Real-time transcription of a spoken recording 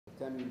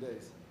coming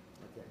days.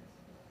 Okay.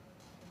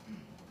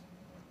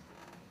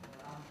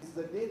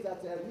 The date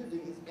that they are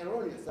using is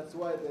erroneous. That's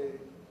why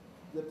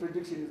the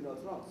prediction is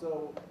not wrong.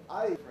 So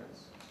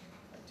difference,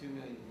 like 2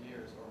 million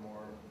years or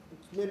more.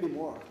 Maybe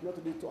more, not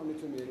only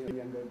 2 million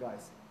younger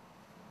guys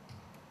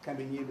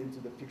coming into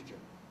the picture.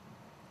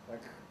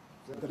 Like,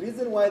 the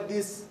reason why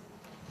this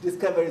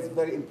discovery is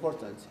very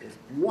important is,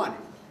 one,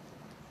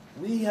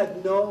 we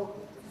had no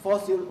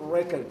fossil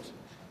record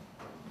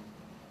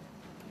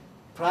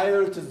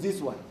prior to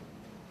this one,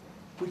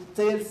 which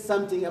tells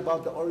something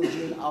about the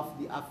origin of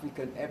the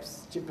African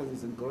apes,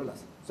 chimpanzees, and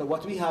gorillas. So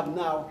what we have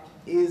now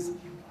is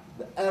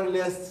the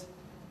earliest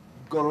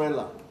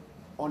gorilla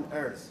on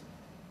Earth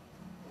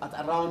at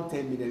around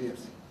 10 million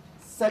years.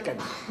 Second,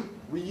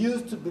 we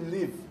used to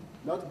believe,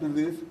 not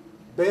believe,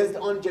 based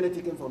on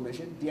genetic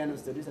information, DNA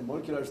studies and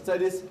molecular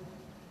studies,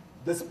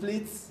 the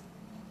splits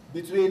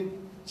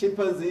between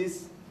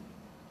chimpanzees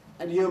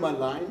and human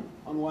line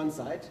on one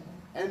side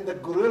and the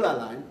gorilla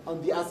line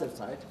on the other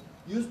side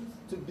used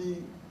to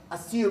be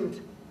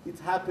assumed it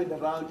happened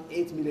around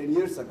 8 million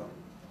years ago.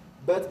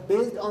 But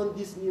based on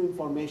this new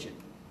information,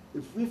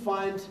 if we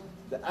find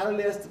the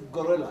earliest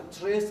gorilla,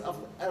 trace of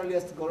the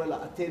earliest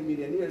gorilla at 10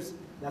 million years,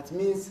 that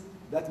means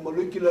that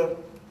molecular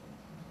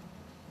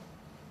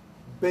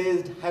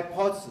based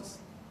hypothesis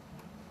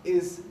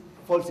is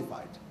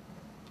falsified.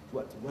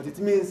 What it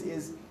means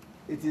is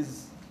it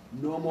is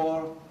no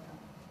more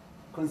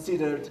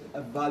considered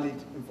a valid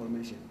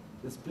information.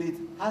 The split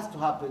has to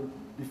happen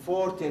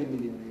before 10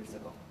 million years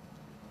ago.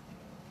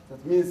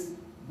 That means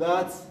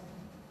that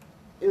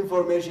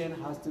information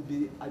has to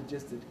be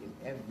adjusted in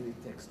every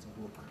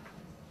textbook.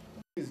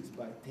 Used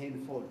by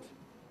tenfold.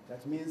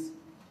 That means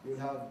you'll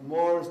have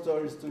more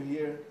stories to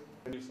hear.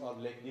 Or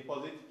lake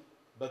deposit,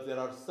 but there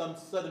are some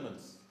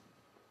sediments,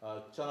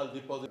 channel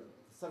deposit.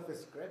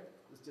 Surface scrape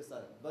is just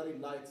a very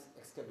light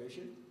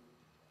excavation,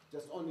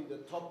 just only the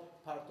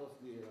top part of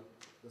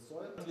the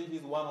soil. He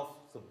is one of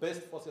the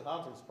best fossil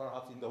hunters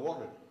perhaps in the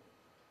world.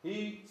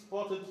 He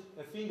spotted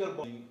a finger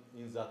bone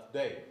in that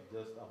day,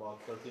 just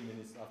about 30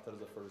 minutes after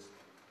the first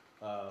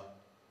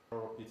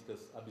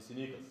Australopithecus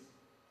abyssinicus.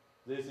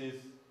 This is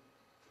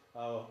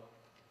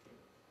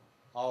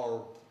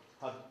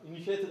had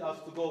initiated us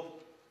to go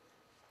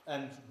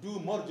and do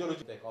more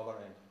geology take over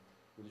and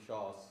will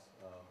show us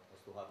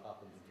as to what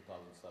happened in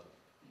 2007.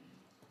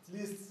 At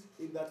least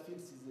in that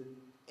field season,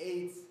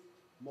 8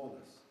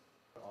 molars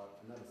for our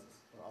analysis,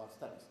 for our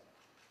studies.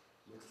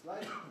 Next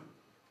slide.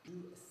 Do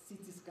a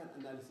CT scan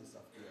analysis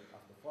of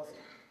the fossil,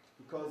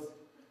 because